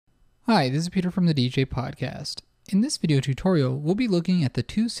Hi, this is Peter from the DJ Podcast. In this video tutorial, we'll be looking at the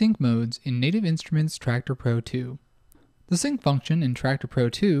two sync modes in Native Instruments Traktor Pro 2. The sync function in Traktor Pro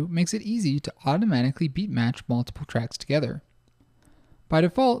 2 makes it easy to automatically beat match multiple tracks together. By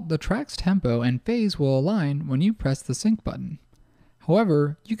default, the track's tempo and phase will align when you press the sync button.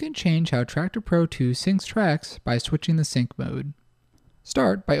 However, you can change how Traktor Pro 2 syncs tracks by switching the sync mode.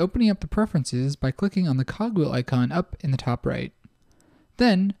 Start by opening up the preferences by clicking on the cogwheel icon up in the top right.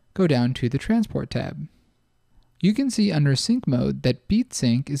 Then, go down to the Transport tab. You can see under Sync Mode that Beat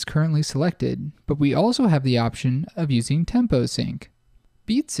Sync is currently selected, but we also have the option of using Tempo Sync.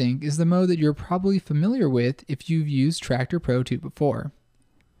 Beat Sync is the mode that you're probably familiar with if you've used Traktor Pro 2 before.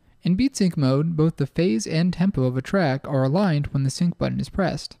 In Beat Sync mode, both the phase and tempo of a track are aligned when the sync button is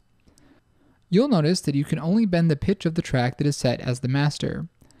pressed. You'll notice that you can only bend the pitch of the track that is set as the master,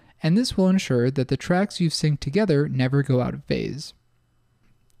 and this will ensure that the tracks you've synced together never go out of phase.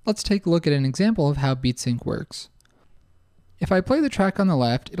 Let's take a look at an example of how Beat Sync works. If I play the track on the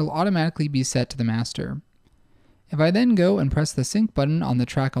left, it'll automatically be set to the master. If I then go and press the sync button on the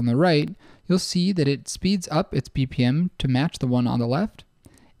track on the right, you'll see that it speeds up its BPM to match the one on the left,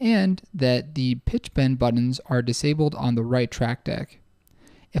 and that the pitch bend buttons are disabled on the right track deck.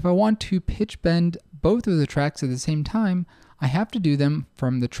 If I want to pitch bend both of the tracks at the same time, I have to do them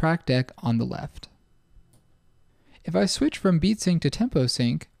from the track deck on the left. If I switch from Beat Sync to Tempo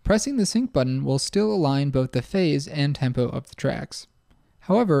Sync, pressing the sync button will still align both the phase and tempo of the tracks.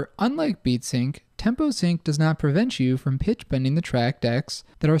 However, unlike Beat Sync, Tempo Sync does not prevent you from pitch bending the track decks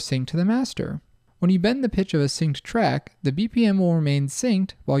that are synced to the master. When you bend the pitch of a synced track, the BPM will remain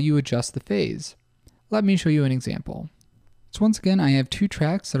synced while you adjust the phase. Let me show you an example. So once again, I have two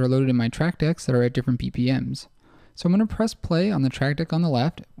tracks that are loaded in my track decks that are at different BPMs. So I'm going to press play on the track deck on the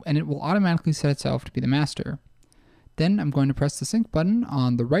left, and it will automatically set itself to be the master. Then I'm going to press the sync button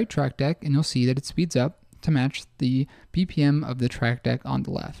on the right track deck, and you'll see that it speeds up to match the BPM of the track deck on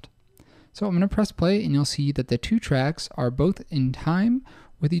the left. So I'm going to press play, and you'll see that the two tracks are both in time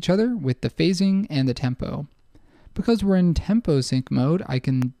with each other with the phasing and the tempo. Because we're in tempo sync mode, I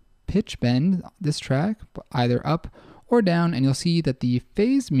can pitch bend this track either up or down, and you'll see that the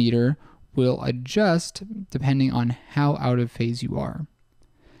phase meter will adjust depending on how out of phase you are.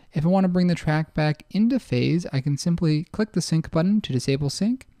 If I want to bring the track back into phase, I can simply click the sync button to disable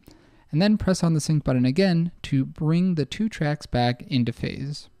sync, and then press on the sync button again to bring the two tracks back into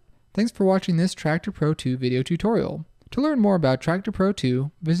phase. Thanks for watching this Traktor Pro 2 video tutorial. To learn more about Traktor Pro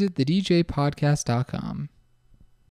 2, visit thedjpodcast.com.